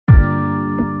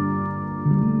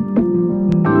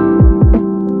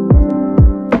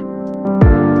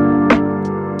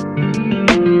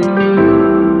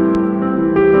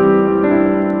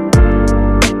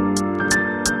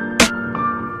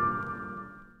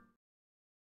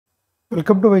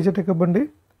Welcome to Vizag tech అండి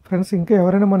friends. ఇంకా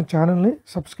ఎవరైనా మన ఛానల్ని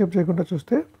సబ్స్క్రైబ్ చేయకుండా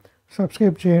చూస్తే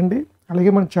సబ్స్క్రైబ్ చేయండి.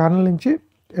 అలాగే మన ఛానల్ నుంచి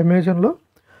అమెజాన్లో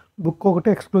బుక్ ఒకటి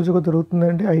ఎక్స్క్లూజివ్గా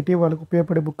దొరుకుతుందండి. ఐటీ వాళ్ళకి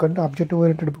ఉపయోగపడే బుక్ అంటే ఆబ్జెక్టివ్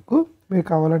ఓరియంటెడ్ బుక్. మీకు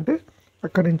కావాలంటే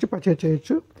అక్కడి నుంచి పర్చేజ్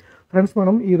చేయొచ్చు. ఫ్రెండ్స్,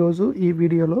 మనం ఈరోజు ఈ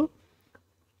వీడియోలో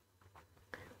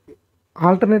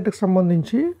ఆల్టర్నేటివ్కి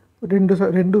సంబంధించి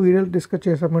రెండు వీడియోలు డిస్కస్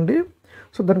చేసామండి.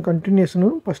 సో దాని కంటిన్యూషన్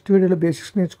ఫస్ట్ వీడియోలో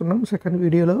బేసిక్స్ నేర్చుకున్నాం. సెకండ్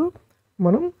వీడియోలో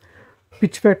మనం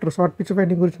pitch factor, short pitch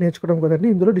winding గురించి నేర్చుకోవడం కదండి.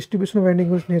 ఇందులో డిస్ట్రిబ్యూషన్ వైండింగ్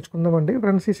గురించి నేర్చుకుందామండి.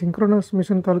 ఫ్రెండ్స్, ఈ సింక్రోనస్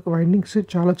మిషన్ తాలూకు వైండింగ్స్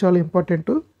చాలా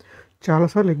ఇంపార్టెంట్.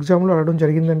 చాలాసార్లు ఎగ్జామ్లో అడగడం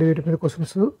జరిగిందండి వీటి మీద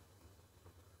క్వశ్చన్స్.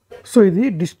 సో ఇది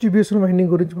డిస్ట్రిబ్యూషన్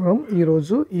వైండింగ్ గురించి మనం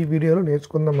ఈరోజు ఈ వీడియోలో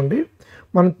నేర్చుకుందామండి.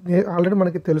 ఆల్రెడీ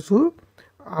మనకి తెలుసు,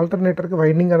 ఆల్టర్నేటర్కి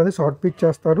వైండింగ్ అనేది షార్ట్ పిచ్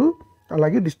చేస్తారు,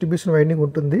 అలాగే డిస్ట్రిబ్యూషన్ వైండింగ్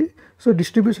ఉంటుంది. సో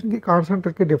డిస్ట్రిబ్యూషన్కి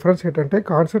కాన్సెంట్రేట్కి డిఫరెన్స్ ఏంటంటే,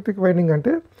 కాన్సెంట్రిక్ వైండింగ్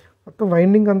అంటే మొత్తం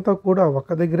వైండింగ్ అంతా కూడా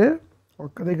ఒక్క దగ్గరే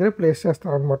ప్లేస్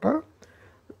చేస్తారనమాట.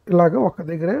 ఇలాగ ఒక్క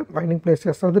దగ్గరే వైండింగ్ ప్లేస్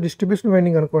చేస్తారు. అది డిస్ట్రిబ్యూషన్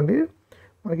వైండింగ్ అనుకోండి.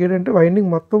 మనకి ఏంటంటే వైండింగ్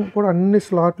మొత్తం కూడా అన్ని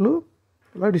స్లాట్లు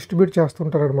ఇలా డిస్ట్రిబ్యూట్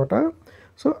చేస్తుంటారు అనమాట.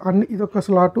 సో ఇదొక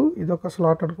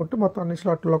స్లాట్ అనుకుంటే మొత్తం అన్ని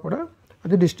స్లాట్లో కూడా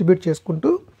అది డిస్ట్రిబ్యూట్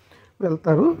చేసుకుంటూ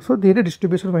వెళ్తారు. సో దీన్ని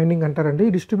డిస్ట్రిబ్యూషన్ వైండింగ్ అంటారండి.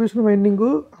 ఈ డిస్ట్రిబ్యూషన్ వైండింగ్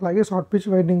అలాగే short pitch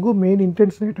winding main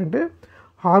intention ఏంటంటే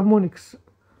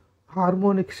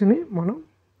హార్మోనిక్స్ని మనం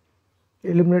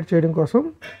ఎలిమినేట్ చేయడం కోసం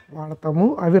వాడతాము.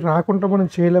 అవి రాకుండా మనం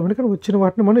చేయలేమని, కానీ వచ్చిన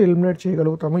వాటిని మనం ఎలిమినేట్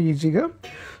చేయగలుగుతాము ఈజీగా.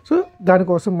 సో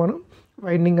దానికోసం మనం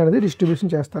వైండింగ్ అనేది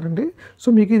డిస్ట్రిబ్యూషన్ చేస్తారండి. సో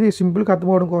మీకు ఇది సింపుల్గా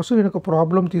అర్థమవడం కోసం నేను ఒక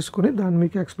ప్రాబ్లం తీసుకుని దాన్ని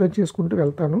మీకు ఎక్స్ప్లెయిన్ చేసుకుంటూ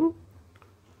వెళ్తాను.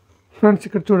 ఫ్రెండ్స్,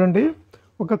 ఇక్కడ చూడండి,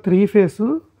 ఒక త్రీ ఫేస్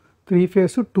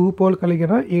 2 పోల్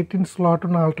కలిగిన 18 స్లాట్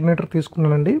ఉన్న ఆల్టర్నేటర్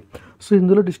తీసుకున్నానండి. సో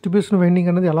ఇందులో డిస్ట్రిబ్యూషన్ వైండింగ్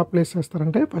అనేది ఎలా ప్లేస్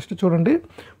చేస్తారంటే, ఫస్ట్ చూడండి,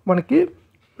 మనకి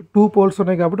 2 పోల్స్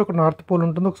ఉన్నాయి కాబట్టి ఒక నార్త్ పోల్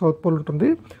ఉంటుంది, ఒక సౌత్ పోల్ ఉంటుంది.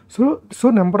 So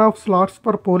number of slots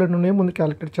per pole అని ఉన్నాయి, ముందు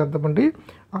క్యాలిక్యులేట్ చేద్దామండి.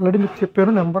 ఆల్రెడీ మీకు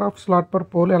చెప్పాను number of slot per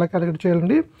pole ఎలా క్యాలిక్యులేట్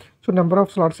చేయాలండి. సో నెంబర్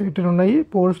ఆఫ్ స్లాట్స్ 18 ఉన్నాయి,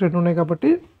 పోల్స్ 2 ఉన్నాయి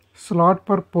కాబట్టి slot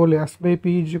per pole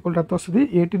S/P equal ఎంత వస్తుంది,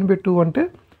 18/2 అంటే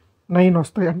 9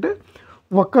 వస్తాయి. అంటే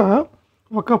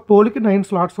ఒక పోల్కి 9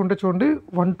 స్లాట్స్ ఉంటాయి. చూడండి,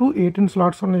 1 to 18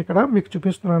 స్లాట్స్ ఉన్నాయి. ఇక్కడ మీకు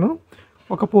చూపిస్తున్నాను.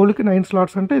 ఒక పోల్కి 9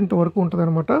 స్లాట్స్ అంటే ఇంతవరకు ఉంటుంది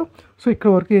అనమాట. సో ఇక్కడ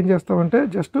వరకు ఏం చేస్తామంటే,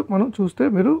 జస్ట్ మనం చూస్తే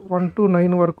మీరు 1 to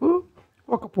 9 వరకు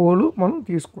ఒక పోలు మనం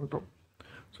తీసుకుంటాం.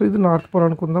 సో ఇది నార్త్ పోల్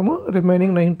అనుకుందాము.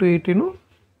 రిమైనింగ్ 9 to 18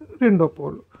 రెండో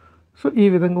పోల్. సో ఈ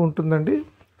విధంగా ఉంటుందండి.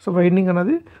 సో వైండింగ్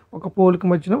అనేది ఒక పోల్కి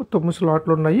మధ్యన 9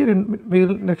 స్లాట్లు ఉన్నాయి,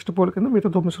 నెక్స్ట్ పోల్ కింద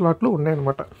మిగతా 9 స్లాట్లు ఉన్నాయి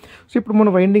అనమాట. సో ఇప్పుడు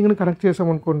మనం వైండింగ్ని కనెక్ట్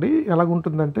చేసామనుకోండి,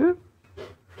 ఎలాగుంటుందంటే,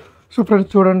 సో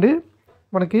ఫ్రెండ్స్ చూడండి,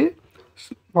 మనకి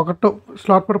ఒకటో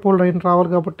స్లాట్ పర్ పోల్ 9 రావాలి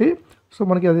కాబట్టి, సో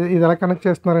మనకి ఇది ఎలా కనెక్ట్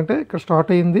చేస్తున్నారంటే, ఇక్కడ స్టార్ట్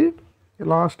అయ్యింది,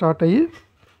 ఇలా స్టార్ట్ అయ్యి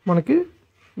మనకి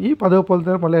ఈ 10వ పోల్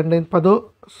దగ్గర మళ్ళీ ఎండ్ అయింది, 10వ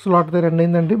స్లాట్ దగ్గర ఎండ్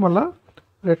అయిందండి. మళ్ళీ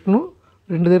రెట్ను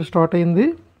 2 దగ్గర స్టార్ట్ అయింది,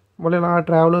 మళ్ళీ ఇలా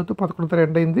ట్రావెల్ అవుతూ 11 దగ్గర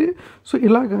ఎండ్ అయింది. సో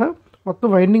ఇలాగా మొత్తం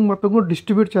వైండింగ్ మొత్తం కూడా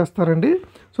డిస్ట్రిబ్యూట్ చేస్తారండి.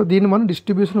 సో దీన్ని మనం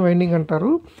డిస్ట్రిబ్యూషన్ వైండింగ్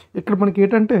అంటారు. ఇక్కడ మనకి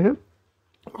ఏంటంటే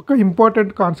ఒక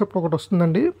ఇంపార్టెంట్ కాన్సెప్ట్ ఒకటి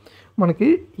వస్తుందండి. మనకి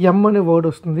ఎం అనే వర్డ్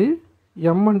వస్తుంది.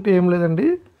 ఎం అంటే ఏం లేదండి,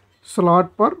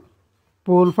 slot per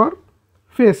pole for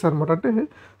face అనమాట. అంటే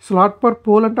స్లాట్ పర్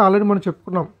పోల్ అంటే ఆల్రెడీ మనం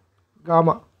చెప్పుకున్నాం,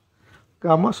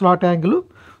 గామా స్లాట్ యాంగిల్.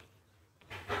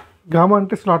 గామా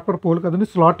అంటే స్లాట్ పర్ పోల్ కదండి,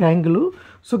 slot angle.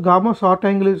 So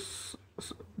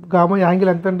gamma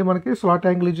angle ఎంత అంటే మనకి slot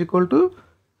angle is equal to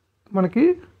మనకి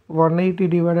 180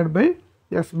 డివైడెడ్ బై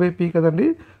S/P కదండి.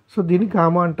 సో దీన్ని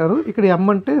గామా అంటారు. ఇక్కడ ఎం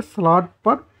అంటే slot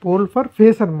per pole for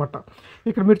face అనమాట.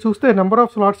 ఇక్కడ మీరు చూస్తే నెంబర్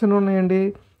ఆఫ్ స్లాట్స్ ఎన్ని ఉన్నాయండి,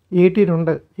 18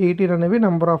 ఉన్నాయి. 18 అనేవి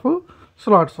నెంబర్ ఆఫ్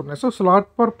స్లాట్స్ ఉన్నాయి. సో స్లాట్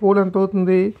పర్ పోల్ ఎంత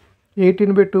అవుతుంది,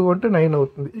 18/2 అంటే 9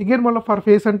 అవుతుంది. అగైన్ మళ్ళీ ఫర్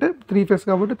ఫేస్ అంటే 3 ఫేస్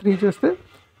కాబట్టి 3 చేస్తే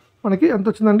మనకి ఎంత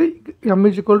వచ్చిందండి, M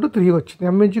ఈజ్ ఈక్వల్ టు 3 వచ్చింది.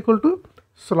 M is equal to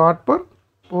slot per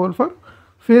pole for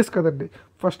face కదండి.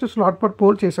 ఫస్ట్ స్లాట్ పర్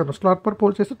పోల్ చేశాను, స్లాట్ పర్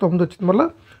పోల్ చేస్తే 9 వచ్చింది, మళ్ళీ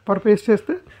పర్ ఫేస్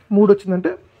చేస్తే 3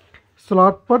 వచ్చిందంటే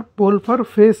slot per pole for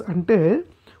face అంటే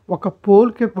ఒక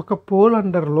పోల్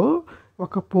అండర్లో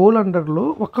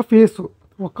ఒక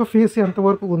ఫేస్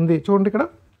ఎంతవరకు ఉంది చూడండి. ఇక్కడ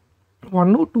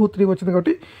 1, 2, 3 వచ్చింది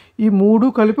కాబట్టి ఈ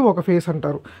 3 కలిపి ఒక ఫేస్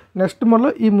అంటారు. నెక్స్ట్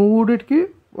మళ్ళీ ఈ 3కి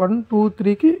 1, 2,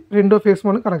 3కి రెండో ఫేస్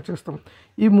మనం కనెక్ట్ చేస్తాం.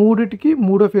 ఈ 3కి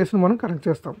మూడో ఫేస్ని మనం కనెక్ట్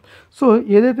చేస్తాం. సో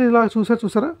ఏదైతే ఇలా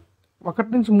చూసారా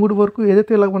 1 నుంచి 3 వరకు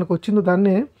ఏదైతే ఇలా మనకు వచ్చిందో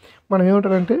దాన్ని మనం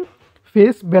ఏమంటారంటే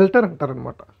ఫేస్ బెల్టర్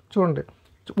అంటారనమాట. చూడండి,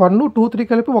 1, 2, 3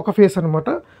 కలిపి ఒక ఫేస్ అనమాట,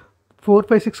 4,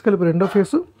 5, 6 కలిపి రెండో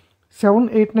ఫేసు, 7,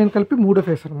 8, 9 కలిపి మూడో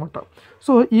ఫేస్ అనమాట.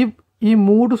 సో ఈ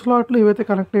 3 స్లాట్లు ఏవైతే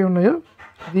కనెక్ట్ అయి ఉన్నాయో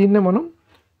దీన్నే మనం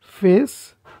ఫేస్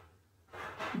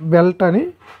బెల్ట్ అని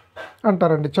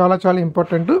అంటారండి. చాలా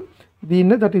ఇంపార్టెంట్.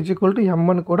 దీన్నే దట్ ఈజ్ ఈక్వల్ టు ఎం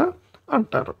అని కూడా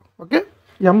అంటారు. ఓకే,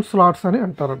 ఎం స్లాట్స్ అని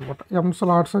అంటారనమాట. ఎం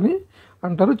స్లాట్స్ అని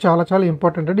అంటారు. చాలా చాలా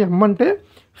ఇంపార్టెంట్ అండి. ఎం అంటే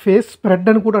ఫేస్ స్ప్రెడ్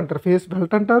అని కూడా అంటారు. ఫేస్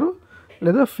బెల్ట్ అంటారు,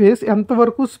 లేదా ఫేస్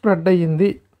ఎంతవరకు స్ప్రెడ్ అయ్యింది,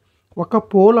 ఒక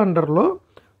పోల్ అండర్లో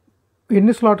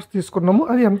ఎన్ని స్లాట్స్ తీసుకున్నామో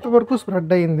అది ఎంతవరకు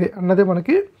స్ప్రెడ్ అయ్యింది అన్నది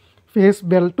మనకి ఫేస్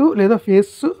బెల్ట్ లేదా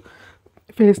ఫేస్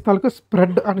తాలూకా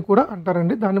స్ప్రెడ్ అని కూడా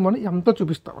అంటారండి. దాన్ని మనం ఎంతో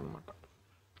చూపిస్తాం అనమాట.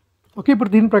 ఓకే,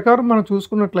 ఇప్పుడు దీని ప్రకారం మనం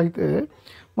చూసుకున్నట్లయితే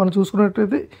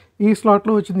ఈ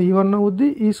స్లాట్లో వచ్చింది E1 అవుద్ది,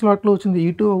 ఈ స్లాట్లో వచ్చింది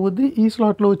E2 అవుద్ది, ఈ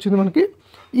స్లాట్లో వచ్చింది మనకి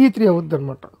E3 అవుద్ది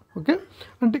అనమాట. ఓకే,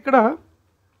 అంటే ఇక్కడ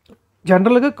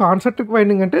జనరల్గా కాన్సెప్ట్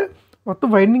వైండింగ్ అంటే మొత్తం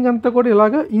వైండింగ్ అంతా కూడా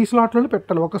ఇలాగ ఈ స్లాట్లోనే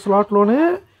పెట్టాలి, ఒక స్లాట్లోనే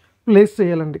ప్లేస్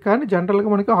చేయాలండి. కానీ జనరల్గా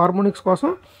మనకి హార్మోనిక్స్ కోసం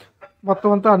మొత్తం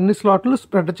అంతా అన్ని స్లాట్లు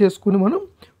స్ప్రెడ్ చేసుకుని మనం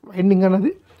వైండింగ్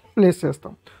అనేది ప్లేస్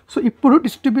చేస్తాం. సో ఇప్పుడు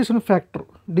డిస్ట్రిబ్యూషన్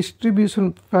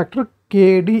ఫ్యాక్టర్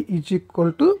KD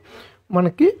 =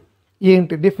 మనకి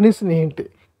ఏంటి డెఫినేషన్ ఏంటి?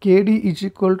 KD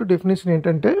 = డెఫినేషన్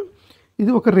ఏంటంటే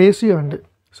ఇది ఒక రేషియో అండి.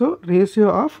 సో రేషియో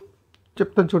ఆఫ్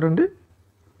చెప్తాను చూడండి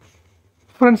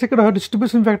ఫ్రెండ్స్. ఇక్కడ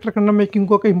డిస్ట్రిబ్యూషన్ ఫ్యాక్టర్ కన్నా మీకు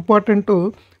ఇంకొక ఇంపార్టెంట్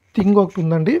థింగ్ ఒకటి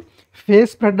ఉందండి. ఫేస్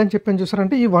స్ప్రెడ్ అని చెప్పాను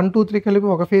చూసారంటే ఈ 1 2 3 కలిపి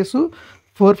ఒక ఫేసు,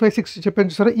 4 5 6 చెప్పాను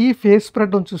చూసారా, ఈ ఫేస్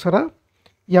స్ప్రెడ్ ఉంది చూసారా.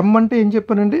 ఎం అంటే ఏం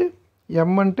చెప్పానండి?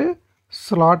 ఎం అంటే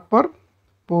slot per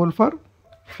pole for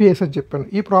face అని చెప్పాను.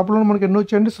 ఈ ప్రాబ్లంలో మనకి ఎన్ని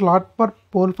వచ్చాయండి? Slot per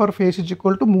pole for face =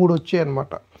 3 వచ్చాయి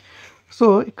అనమాట. సో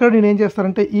ఇక్కడ నేను ఏం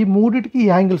చేస్తానంటే ఈ మూడిటికి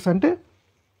యాంగిల్స్ అంటే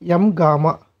ఎం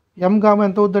గామా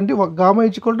ఎంత అవుతుందండి? Gamma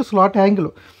 = slot angle.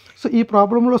 సో ఈ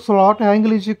ప్రాబ్లంలో స్లాట్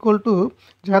యాంగిల్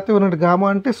జాగ్రత్తగా వినండి. గామా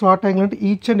అంటే స్లాట్ యాంగిల్ అంటే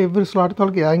ఈచ్ అండ్ ఎవ్రీ స్లాట్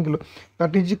తాలూకు angle,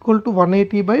 that is =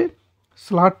 180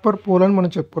 slot per pole అని మనం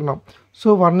చెప్పుకున్నాం. So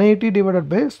 180 divided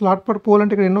by slot per pole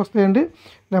అంటే ఇక్కడ ఎన్ని వస్తాయండి?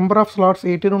 నెంబర్ ఆఫ్ స్లాట్స్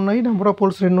 18 ఉన్నాయి, నెంబర్ ఆఫ్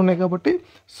పోల్స్ 2 ఉన్నాయి కాబట్టి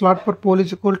స్లాట్ పర్ పోల్ =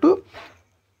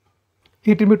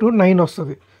 18/9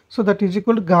 వస్తుంది. So that is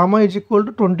gamma =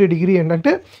 20 degree అండి.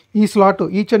 అంటే ఈ slot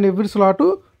each and every slot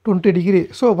 20 degree.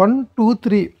 So 1 2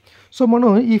 3. So మనం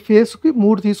ఈ ఫేస్కి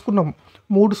 3 తీసుకున్నాం,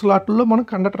 3 స్లాట్లలో మనం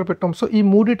కండక్టర్ పెట్టాం. సో ఈ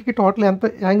మూడింటికి టోటల్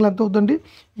యాంగిల్ ఎంత అవుతుందండి?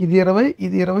 ఇది 20,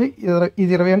 ఇది 20,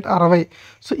 ఇది 20 అంటే 60.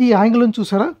 సో ఈ యాంగిల్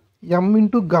చూసారా, ఎం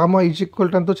ఇంటూ గామా =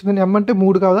 ఎంత వచ్చిందండి? ఎం అంటే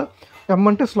 3 కదా, ఎం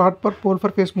అంటే slot per pole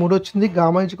for face 3 వచ్చింది,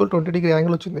 గామా = 20 డిగ్రీ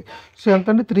యాంగిల్ వచ్చింది. సో ఎంత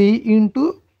అండి? 3 ×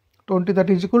 20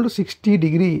 దట్ ఈజ్ = 60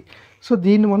 డిగ్రీ. సో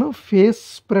దీన్ని మనం ఫేస్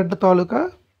స్ప్రెడ్ తాలూకా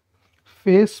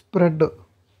ఫేస్ స్ప్రెడ్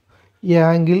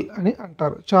యాంగిల్ అని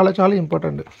అంటారు. చాలా చాలా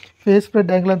ఇంపార్టెంట్. ఫేస్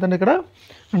స్ప్రెడ్ యాంగిల్ ఎంత ఇక్కడ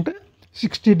అంటే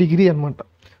 60 డిగ్రీ అనమాట.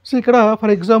 సో ఇక్కడ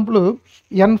ఫర్ ఎగ్జాంపుల్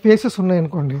n ఫేసెస్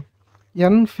ఉన్నాయనుకోండి,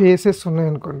 n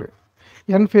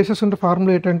ఫేసెస్ ఉంటే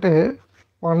ఫార్ములా ఏంటంటే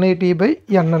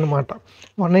 180/n అనమాట.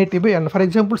 180/n. For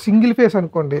example single phase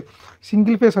అనుకోండి,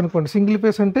 సింగిల్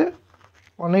ఫేస్ అంటే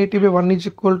 180/1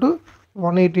 =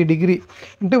 180 డిగ్రీ.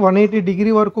 అంటే 180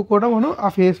 డిగ్రీ వరకు కూడా మనం ఆ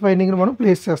ఫేస్ వైండింగ్ని మనం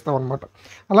ప్లేస్ చేస్తాం అనమాట.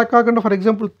 అలా కాకుండా ఫర్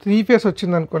ఎగ్జాంపుల్ 3 ఫేస్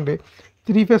వచ్చింది అనుకోండి,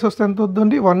 3 ఫేస్ వస్తే ఎంత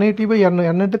అవుతుంది? 180/n.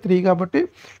 n అంటే 3 కాబట్టి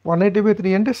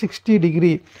 180/3 అంటే 60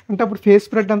 డిగ్రీ. అంటే అప్పుడు ఫేస్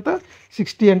స్ప్రెడ్ అంతా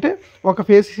 60. అంటే ఒక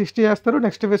ఫేస్ 60 చేస్తారు,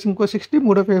 నెక్స్ట్ ఫేస్ ఇంకో 60,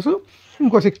 మూడో ఫేసు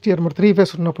ఇంకో 60 అనమాట. 3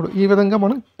 ఫేస్ ఉన్నప్పుడు ఈ విధంగా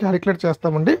మనం క్యాలిక్యులేట్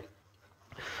చేస్తామండి.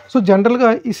 సో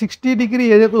జనరల్గా ఈ 60 డిగ్రీ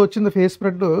ఏదైతే వచ్చిందో ఫేస్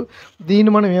స్ప్రెడ్,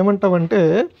 దీన్ని మనం ఏమంటామంటే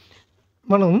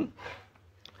మనం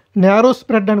నేరో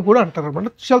స్ప్రెడ్ అని కూడా అంటారు అనమాట.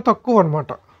 చాలా తక్కువ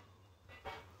అనమాట,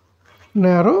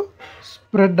 నేరో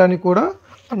స్ప్రెడ్ అని కూడా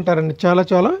అంటారండి. చాలా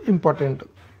చాలా ఇంపార్టెంట్.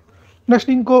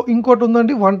 నెక్స్ట్ ఇంకోటి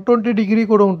ఉందండి, 120 డిగ్రీ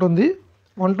కూడా ఉంటుంది.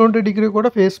 120 డిగ్రీ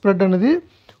కూడా ఫేస్ స్ప్రెడ్ అనేది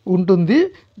ఉంటుంది.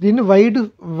 దీన్ని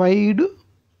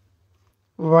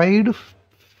వైడ్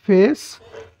ఫేస్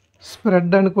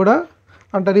స్ప్రెడ్ అని కూడా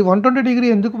అంటారు. ఈ 120 డిగ్రీ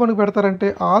ఎందుకు మనకు పెడతారంటే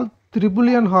ఆల్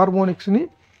త్రిబులియన్ హార్మోనిక్స్ని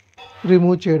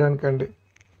రిమూవ్ చేయడానికండి.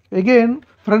 అగైన్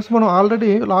ఫ్రెండ్స్, మనం ఆల్రెడీ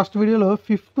లాస్ట్ వీడియోలో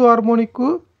 5th హార్మోనిక్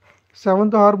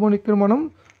 7th హార్మోనిక్ని మనం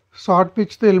షార్ట్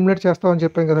పిచ్తో ఎలిమినేట్ చేస్తామని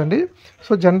చెప్పాం కదండి.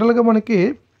 సో జనరల్గా మనకి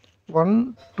 1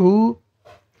 2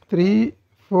 3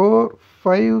 4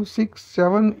 5 6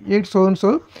 7 8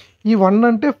 సో ఈ 1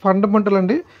 అంటే ఫండమెంటల్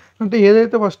అండి. అంటే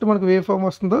ఏదైతే ఫస్ట్ మనకు వేవ్ ఫామ్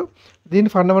వస్తుందో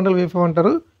దీన్ని ఫండమెంటల్ వేవ్ ఫామ్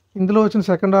అంటారు. ఇందులో వచ్చిన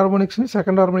సెకండ్ హార్మోనిక్స్ని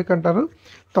సెకండ్ హార్మోనిక్ అంటారు,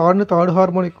 థర్డ్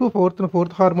హార్మోనిక్,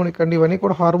 ఫోర్త్ హార్మోనిక్ అండి. ఇవన్నీ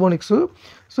కూడా హార్మోనిక్స్.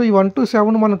 సో ఈ 1 to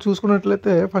 7 మనం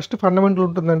చూసుకున్నట్లయితే ఫస్ట్ ఫండమెంటల్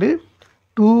ఉంటుందండి.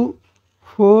 2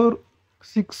 4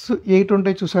 6 8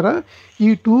 ఉంటాయి చూసారా. ఈ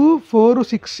 2 4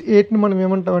 6 8ని మనం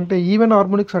ఏమంటామంటే ఈవెన్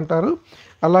హార్మోనిక్స్ అంటారు.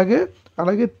 అలాగే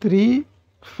 3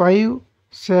 5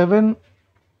 7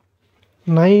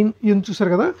 9 ఇవి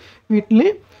చూసారు కదా, వీటిని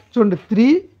చూడండి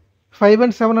 3 5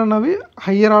 and 7 అన్నవి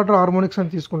హయ్యర్ ఆర్డర్ హార్మోనిక్స్ అని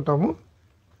తీసుకుంటాము.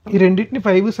 ఈ రెండింటిని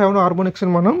 5 7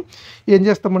 హార్మోనిక్స్ని మనం ఏం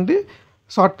చేస్తామంటే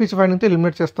షార్ట్ పిచ్ వైండింగ్తో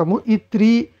ఎలిమినేట్ చేస్తాము. ఈ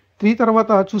 3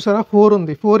 తర్వాత చూసారా 4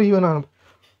 ఉంది, 4 ఈవెన్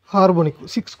హార్మోనిక్,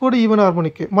 6 కూడా ఈవెన్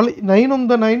హార్మోనికే. మళ్ళీ 9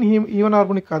 ఉందా, 9 ఈవెన్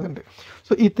హార్మోనిక్ కాదండి.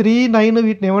 సో ఈ 3, 9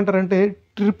 వీటిని ఏమంటారంటే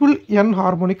ట్రిపుల్ ఎన్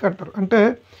హార్మోనిక్ అంటారు. అంటే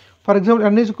ఫర్ ఎగ్జాంపుల్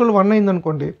n=1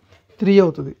 అయిందనుకోండి 3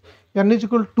 అవుతుంది,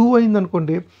 n=2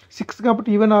 అయిందనుకోండి 6. కాబట్టి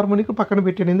ఈవెన్ హార్మోనిక్ పక్కన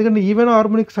పెట్టాను, ఎందుకంటే ఈవెన్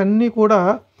హార్మోనిక్స్ అన్నీ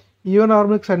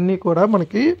కూడా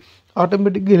మనకి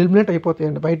ఆటోమేటిక్గా ఎలిమినేట్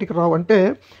అయిపోతాయండి, బయటికి రావు. అంటే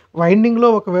వైండింగ్లో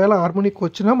ఒకవేళ హార్మోనిక్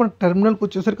వచ్చినా మన టెర్మినల్కి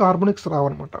వచ్చేసరికి హార్మోనిక్స్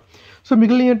రావన్నమాట. సో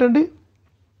మిగిలిన ఏంటండి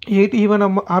 8 ఈవెన్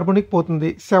హార్మోనిక్ పోతుంది,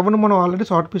 7 మనం ఆల్రెడీ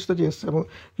షార్ట్ పిచ్తో చేసాము,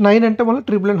 9 అంటే మళ్ళీ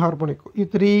ట్రిపుల్ ఎన్ హార్మోనిక్. ఈ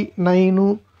 3, 9,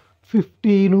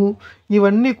 15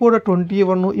 ఇవన్నీ కూడా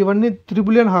 21 ఇవన్నీ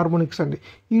ట్రిపుల్ ఎన్ హార్మోనిక్స్ అండి.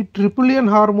 ఈ ట్రిపుల్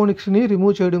ఎన్ హార్మోనిక్స్ని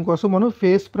రిమూవ్ చేయడం కోసం మనం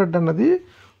ఫేస్ స్ప్రెడ్ అన్నది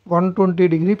 120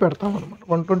 డిగ్రీ పెడతాం అనమాట.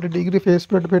 120 డిగ్రీ ఫేస్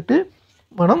స్ప్రెడ్ పెట్టి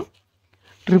మనం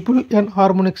ట్రిపుల్ ఎన్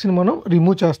హార్మోనిక్స్ని మనం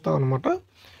రిమూవ్ చేస్తాం అనమాట.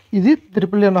 ఇది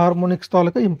ట్రిపుల్ ఎన్ హార్మోనిక్స్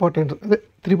తాలూకా ఇంపార్టెన్స్. అదే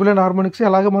ట్రిపుల్ ఎన్ హార్మోనిక్స్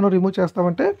ఎలాగ మనం రిమూవ్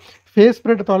చేస్తామంటే ఫేస్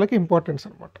స్ప్రెడ్ తాలూకా ఇంపార్టెన్స్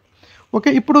అనమాట. ఓకే,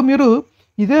 ఇప్పుడు మీరు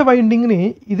ఇదే వైండింగ్ని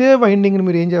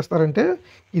మీరు ఏం చేస్తారంటే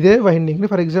ఇదే వైండింగ్ని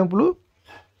ఫర్ ఎగ్జాంపుల్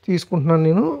తీసుకుంటున్నాను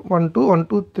నేను 1 2 1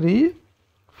 2 3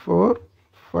 4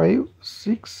 5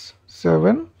 6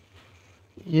 7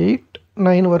 8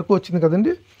 9 వరకు వచ్చింది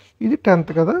కదండి, ఇది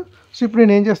 10th కదా. సో ఇప్పుడు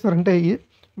నేను ఏం చేస్తానంటే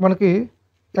మనకి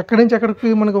ఎక్కడి నుంచి ఎక్కడికి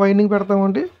మనకి వైండింగ్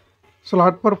పెడతామండి,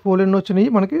 స్లాట్ పర్ పోల్ ఎన్ని వచ్చినాయి,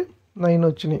 మనకి 9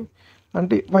 వచ్చినాయి.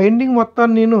 అంటే వైండింగ్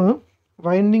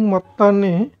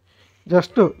మొత్తాన్ని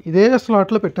జస్ట్ ఇదే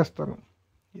స్లాట్లో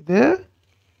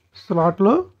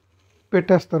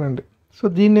పెట్టేస్తానండి. సో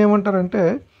దీన్ని ఏమంటారంటే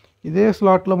ఇదే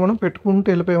స్లాట్లో మనం పెట్టుకుంటూ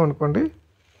వెళ్ళిపోయామనుకోండి,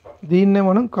 దీన్నే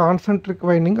మనం కాన్సెంట్రిక్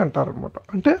వైండింగ్ అంటారనమాట.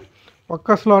 అంటే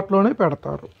ఒక్క స్లాట్లోనే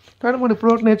పెడతారు. కానీ మనం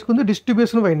ఇప్పుడు నేర్చుకుంది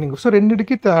డిస్ట్రిబ్యూషన్ వైండింగ్. సో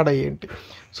రెండింటికి తేడా ఏంటి?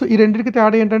 సో ఈ రెండింటికి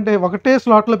తేడా ఏంటంటే ఒకటే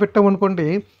స్లాట్లో పెట్టామనుకోండి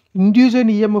ఇండ్యూజన్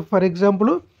ఈఎంఎఫ్ ఫర్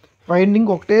ఎగ్జాంపుల్ వైండింగ్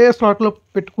ఒకటే స్లాట్లో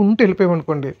పెట్టుకుంటూ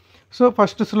వెళ్ళిపోయామనుకోండి, సో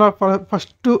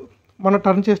ఫస్ట్ మనం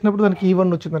టర్న్ చేసినప్పుడు దానికి E1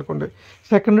 వచ్చింది అనుకోండి,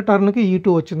 సెకండ్ టర్న్కి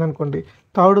E2 వచ్చింది అనుకోండి,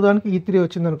 థర్డ్ దానికి E3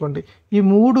 వచ్చింది అనుకోండి. ఈ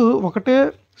 3 ఒకటే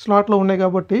స్లాట్లో ఉన్నాయి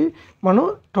కాబట్టి మనం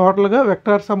టోటల్గా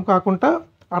వెక్టార్ సమ్ కాకుండా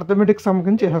అర్థమెటిక్ సమ్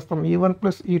కింద చేసేస్తాం. E1 +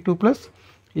 E2 +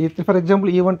 E3. For example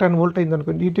E1 10 volt అయింది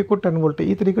అనుకోండి, E2 కూడా 10 వోల్ట్,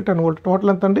 E3కి 10 వోల్ట్,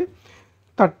 టోటల్ ఎంత అండి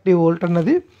 30 వోల్ట్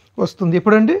అన్నది వస్తుంది.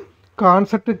 ఎప్పుడండి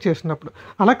కాన్సెంట్రిక్ చేసినప్పుడు.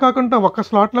 అలా కాకుండా ఒక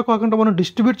స్లాట్లో కాకుండా మనం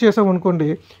డిస్ట్రిబ్యూట్ చేసామనుకోండి,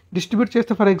 డిస్ట్రిబ్యూట్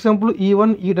చేస్తే ఫర్ ఎగ్జాంపుల్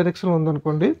E1 ఈ డైరెక్షన్లో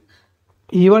ఉందనుకోండి,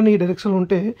 E1 ఈ డైరెక్షన్లో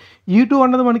ఉంటే E2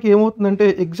 అన్నది మనకి ఏమవుతుందంటే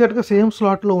ఎగ్జాక్ట్గా సేమ్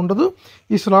స్లాట్లో ఉండదు.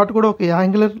 ఈ స్లాట్ కూడా ఒక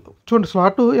యాంగులర్, చూడండి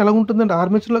స్లాట్ ఎలా ఉంటుందండి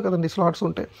ఆర్మేచర్లో కదండి స్లాట్స్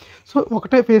ఉంటాయి. సో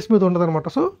ఒకటే ఫేస్ మీద ఉండదు అనమాట.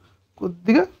 సో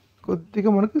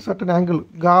కొద్దిగా మనకి సర్టన్ యాంగిల్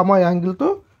గామా యాంగిల్తో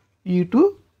E2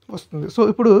 వస్తుంది. సో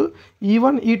ఇప్పుడు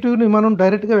E1 E2ని మనం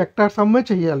డైరెక్ట్గా వెక్టార్ సమ్మే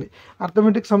చేయాలి,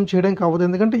 అర్థమెటిక్ సమ్ చేయడానికి అవ్వదు.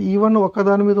 ఎందుకంటే E1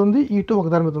 ఒకదాని మీద ఉంది, E2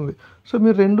 ఒకదాని మీద ఉంది. సో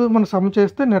మీరు రెండు మనం సమ్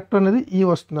చేస్తే నెట్ అనేది E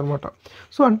వస్తుంది అనమాట.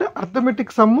 సో అంటే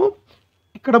అర్థమెటిక్ సమ్ము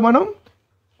ఇక్కడ మనం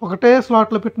ఒకటే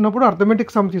స్లాట్లో పెట్టినప్పుడు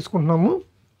అర్థమెటిక్ సమ్ తీసుకుంటున్నాము,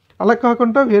 అలా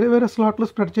కాకుండా వేరే వేరే స్లాట్లో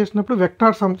స్ప్రెడ్ చేసినప్పుడు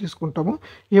వెక్టార్ సమ్ తీసుకుంటాము.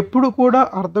 ఎప్పుడు కూడా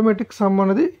అర్థమెటిక్ సమ్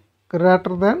అనేది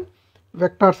గ్రేటర్ దాన్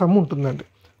వెక్టార్ సమ్ ఉంటుందండి.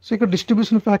 సో ఇక్కడ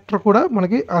డిస్ట్రిబ్యూషన్ ఫ్యాక్టర్ కూడా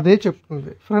మనకి అదే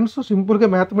చెప్తుంది. ఫ్రెండ్స్ సింపుల్గా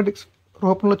మ్యాథమెటిక్స్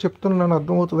రూపంలో చెప్తున్నాను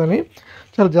అర్థమవుతుందని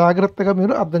చాలా జాగ్రత్తగా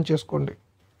మీరు అర్థం చేసుకోండి.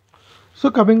 So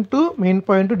coming to main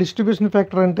point, distribution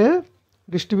factor అంటే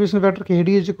distribution factor KD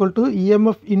 =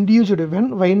 EMF induced when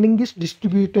winding is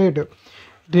distributed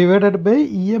divided by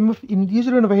EMF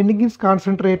induced when winding is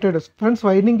concentrated. Friends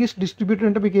winding is distributed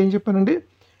అంటే మీకు ఏం చెప్పానండి,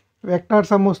 వెక్టార్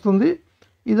సమ్ వస్తుంది,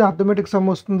 ఇది అర్థమెటిక్ సమ్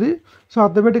వస్తుంది. So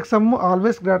arithmetic some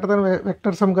always greater than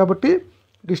vector some కాబట్టి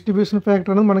distribution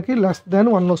factor అనేది మనకి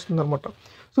 <1 వస్తుంది అనమాట.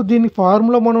 సో దీని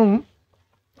ఫార్ములా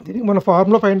మన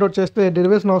ఫార్ములా ఫైండ్ అవుట్ చేస్తే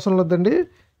డెరివేషన్ అవసరం లేదండి.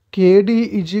 KD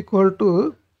 =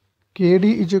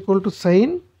 sin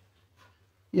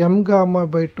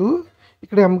m⁻/2,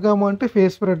 ఇక్కడ m⁻ అంటే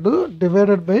face spread,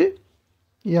 divided by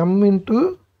m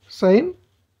sin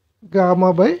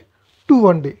γ/2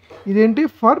 అండి. ఇదేంటి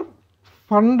ఫర్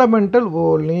ఫండమెంటల్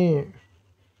ఓన్లీ,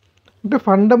 అంటే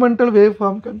ఫండమెంటల్ వేవ్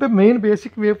ఫామ్కి అంటే మెయిన్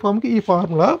బేసిక్ వేవ్ ఫామ్కి ఈ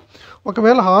ఫార్ములా.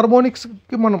 ఒకవేళ హార్మోనిక్స్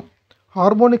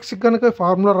కనుక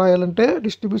ఫార్ములా రాయాలంటే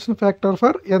డిస్ట్రిబ్యూషన్ ఫ్యాక్టర్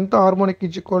ఫర్ ఎంత హార్మోనిక్ =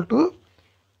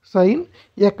 సైన్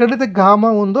ఎక్కడైతే గామా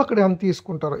ఉందో అక్కడ m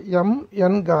తీసుకుంటారు,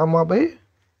 mn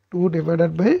γ/2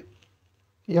 divided by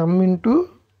m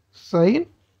sin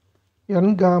n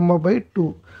γ/2.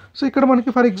 So ఇక్కడ మనకి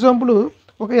ఫర్ ఎగ్జాంపుల్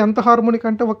ఒక ఎంత హార్మోనిక్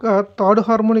అంటే ఒక థర్డ్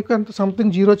హార్మోనిక్ ఎంత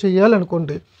సంథింగ్ 0 చేయాలి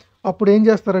అనుకోండి, అప్పుడు ఏం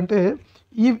చేస్తారంటే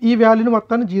ఈ వాల్యూని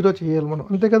మొత్తాన్ని 0 చేయాలి మనం,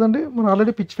 అంతే కదండి. మనం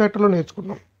ఆల్రెడీ పిచ్ ఫ్యాక్టర్లో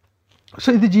నేర్చుకున్నాం. సో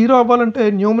ఇది 0 అవ్వాలంటే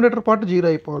న్యూమరేటర్ పార్ట్ 0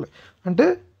 అయిపోవాలి. అంటే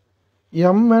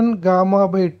mn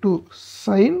γ/2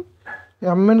 sin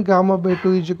mn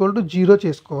γ/2 = 0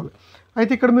 చేసుకోవాలి.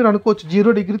 అయితే ఇక్కడ మీరు అనుకోవచ్చు 0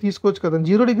 డిగ్రీ తీసుకోవచ్చు కదండి.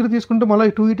 0 డిగ్రీ తీసుకుంటే మళ్ళీ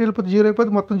 2 ఇటు వెళ్ళిపోతే 0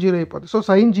 అయిపోతుంది, మొత్తం 0 అయిపోతుంది. So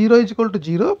sign 0 is equal to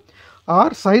 0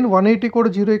 are sign 180 కూడా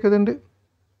 0 కదండి.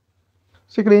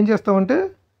 సో ఇక్కడ ఏం చేస్తామంటే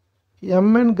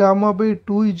mn gamma by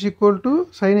 2 is equal to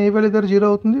sign A value దగ్గర 0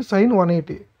 అవుతుంది, సైన్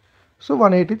 180. సో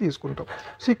 180 తీసుకుంటాం.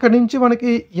 సో ఇక్కడ నుంచి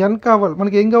మనకి n కావాలి.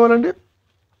 మనకి ఏం కావాలండి,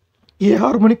 ఏ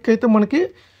హార్మోనిక్ అయితే మనకి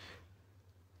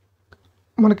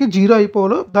 0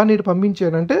 అయిపోవాలో దాన్ని ఇటు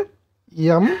పంపించాను. అంటే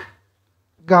m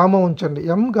గామా ఉంచండి,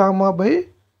 m gamma by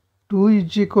 2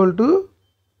 is equal to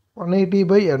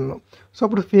 180/n. So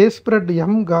అప్పుడు face spread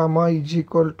m gamma is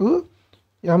equal to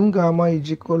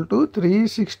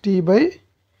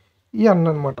 360/n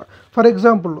అనమాట. ఫర్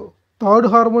ఎగ్జాంపుల్ థర్డ్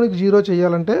హార్మోనిక్ 0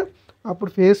 చేయాలంటే అప్పుడు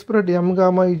face spread m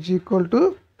gamma is equal to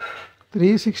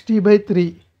 360/3,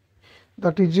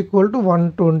 that is equal to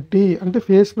 120. అంటే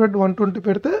face spread 120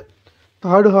 పెడితే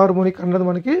third harmonic అన్నది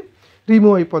మనకి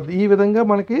remove అయిపోద్ది. ఈ విధంగా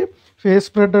మనకి ఫేస్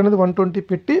స్ప్రెడ్ అనేది 120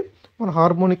 పెట్టి మన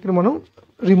హార్మోనిక్ని మనం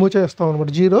రిమూవ్ చేస్తాం అనమాట,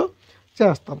 0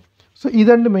 చేస్తాం. సో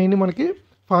ఇదండి మనకి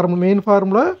main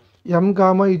formula m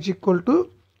gamma is equal to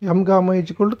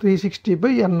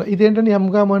 360/n. ఇదేంటంటే m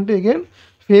గామా అంటే అగైన్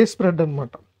ఫేస్ స్ప్రెడ్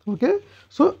అనమాట. ఓకే,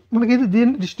 సో మనకి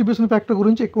దీని డిస్ట్రిబ్యూషన్ ఫ్యాక్టర్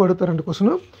గురించి ఎక్కువ అడుగుతారండి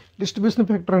క్వశ్చన్. డిస్ట్రిబ్యూషన్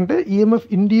ఫ్యాక్టర్ అంటే EMF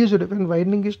induced when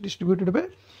winding is distributed by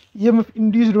EMF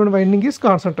induced when winding is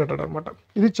concentrated అనమాట.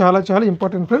 ఇది చాలా చాలా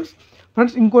ఇంపార్టెంట్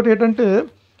ఫ్రెండ్స్. ఇంకోటి ఏంటంటే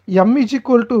m ఈజ్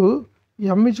ఈక్వల్ టు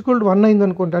 1 అయింది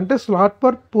అనుకోండి, అంటే slot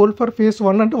per pole for face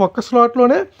 1 అంటే ఒక్క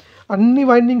స్లాట్లోనే అన్ని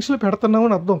వైండింగ్స్లో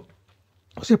పెడుతున్నామని అర్థం.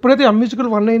 సో ఎప్పుడైతే m ఈజ్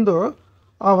ఈక్వల్ 1 అయిందో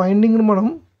ఆ వైండింగ్ని మనం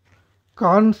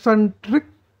కాన్సంట్రిక్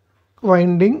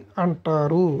వైండింగ్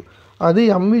అంటారు. అది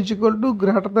m is equal to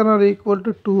greater than are equal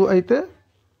to 2 అయితే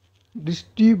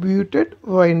డిస్ట్రిబ్యూటెడ్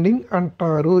వైండింగ్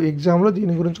అంటారు. ఎగ్జామ్లో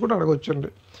దీని గురించి కూడా అడగవచ్చండి.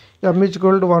 m ఈజ్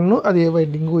ఈక్వల్ టు 1 అది ఏ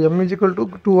winding, m is equal to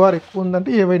 2 are ఎక్కువ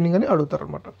ఉందంటే ఏ వైండింగ్ అని అడుగుతారు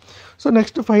అనమాట. సో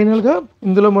నెక్స్ట్ ఫైనల్గా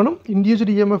ఇందులో మనం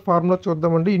ఇండ్యూస్డ్ ఈఎంఎఫ్ ఫార్ములా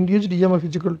చూద్దామండి. Induced EMF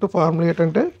is equal to formula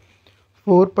ఏంటంటే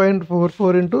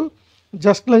 4.44 ఇంటూ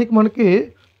జస్ట్ లైక్ మనకి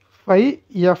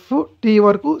 5FT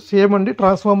వరకు సేమ్ అండి,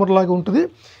 ట్రాన్స్ఫార్మర్ లాగా ఉంటుంది.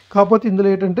 కాకపోతే ఇందులో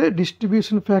ఏంటంటే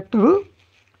డిస్ట్రిబ్యూషన్ ఫ్యాక్టరు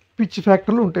పిచ్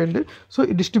ఫ్యాక్టర్లు ఉంటాయండి. సో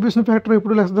ఈ డిస్ట్రిబ్యూషన్ ఫ్యాక్టర్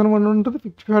ఎప్పుడు <1 ఉంటుంది,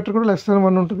 పిచ్ ఫ్యాక్టర్ కూడా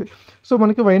 <1 ఉంటుంది. సో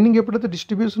మనకి వైండింగ్ ఎప్పుడైతే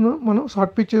డిస్ట్రిబ్యూషన్ మనం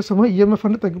షార్ట్ పిచ్ చేస్తామో ఈఎంఎఫ్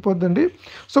అనేది తగ్గిపోద్దండి.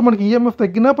 సో మనకి ఈఎంఎఫ్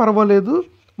తగ్గినా పర్వాలేదు,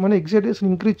 మన ఎగ్జైటేషన్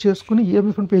ఇంక్రీజ్ చేసుకుని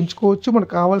ఈఎంఎఫ్ని పెంచుకోవచ్చు.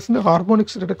 మనకు కావాల్సిన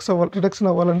హార్మోనిక్స్ రిడక్షన్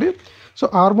అవ్వాలండి. సో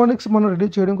హార్మోనిక్స్ మనం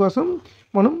రెడ్యూస్ చేయడం కోసం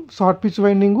మనం short pitch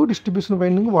winding, distribution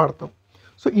winding వాడతాం.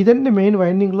 సో ఇదండి మెయిన్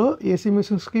వైండింగ్లో ఏసీ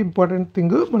మిషన్స్కి ఇంపార్టెంట్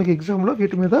థింగ్. మనకి ఎగ్జామ్లో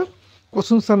వీటి మీద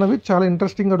క్వశ్చన్స్ అన్నవి చాలా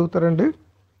ఇంట్రెస్టింగ్ అడుగుతారండి.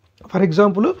 ఫర్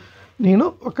ఎగ్జాంపుల్ నేను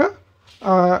ఒక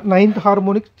 9th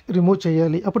హార్మోనిక్ రిమూవ్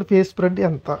చేయాలి, అప్పుడు ఫేస్ స్ప్రెడ్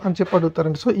ఎంత అని చెప్పి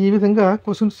అడుగుతారండి. సో ఈ విధంగా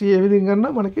క్వశ్చన్స్ ఏ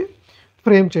విధంగా మనకి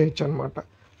ఫ్రేమ్ చేయొచ్చు అనమాట.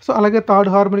 సో అలాగే థర్డ్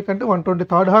హార్మోనిక్ అంటే 120,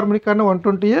 థర్డ్ హార్మోనిక్ అన్న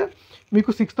 120, మీకు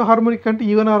 6th హార్మోనిక్ అంటే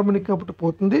ఈవెన్ హార్మోనిక్ కాబట్టి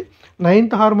పోతుంది,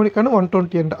 9th హార్మోనిక్ అంటే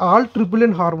 120 అండి. ఆల్ ట్రిపుల్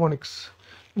అండ్ హార్మోనిక్స్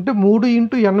అంటే 3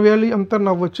 ఇంటూ n వాల్యూ ఎంత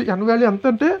నవ్వచ్చు. n వాల్యూ ఎంత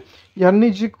అంటే n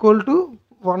ఈజ్ ఈక్వల్ టు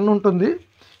 1 ఉంటుంది,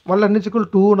 మళ్ళీ n ఈజ్ ఈక్వల్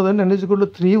టు 2 ఉండదండి, n ఈజ్ ఈక్వల్ టు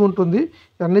 3 ఉంటుంది,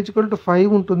 n ఈజ్ ఈక్వల్ టు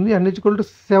 5 ఉంటుంది, n ఈజ్ ఈక్వల్ టు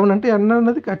 7. అంటే n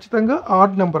అనేది ఖచ్చితంగా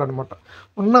ఆడ్ నెంబర్ అనమాట.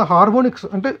 ఉన్న హార్మోనిక్స్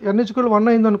అంటే n ఈజ్ ఈక్వల్ 1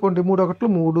 అయింది అనుకోండి, 3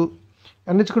 1 3,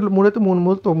 n ఈజ్ ఈక్వల్ టు 3 అయితే 3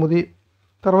 3 9,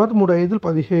 తర్వాత 3 5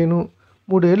 15,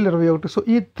 3 7 21. సో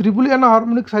ఈ త్రిబుల్ n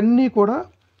హార్మోనిక్స్ అన్నీ కూడా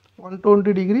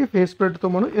 120 డిగ్రీ ఫేస్ స్ప్రెడ్తో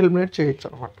మనం ఎలిమినేట్ చేయొచ్చు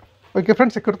అనమాట. ఓకే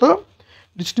ఫ్రెండ్స్, ఇక్కడితో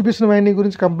డిస్ట్రిబ్యూషన్ వైండింగ్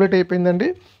గురించి కంప్లీట్ అయిపోయిందండి.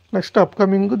 నెక్స్ట్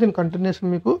అప్కమింగ్ దీని కంటిన్యూషన్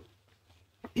మీకు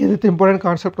ఏదైతే ఇంపార్టెంట్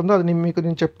కాన్సెప్ట్ ఉందో అది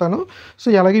నేను చెప్తాను. సో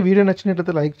అలాగే వీడియో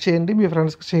నచ్చినట్లయితే లైక్ చేయండి, మీ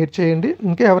ఫ్రెండ్స్కి షేర్ చేయండి.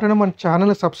 ఇంకా ఎవరైనా మన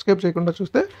ఛానల్ని సబ్స్క్రైబ్ చేయకుండా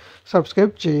చూస్తే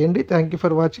సబ్స్క్రైబ్ చేయండి. Thank you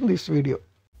for watching this video.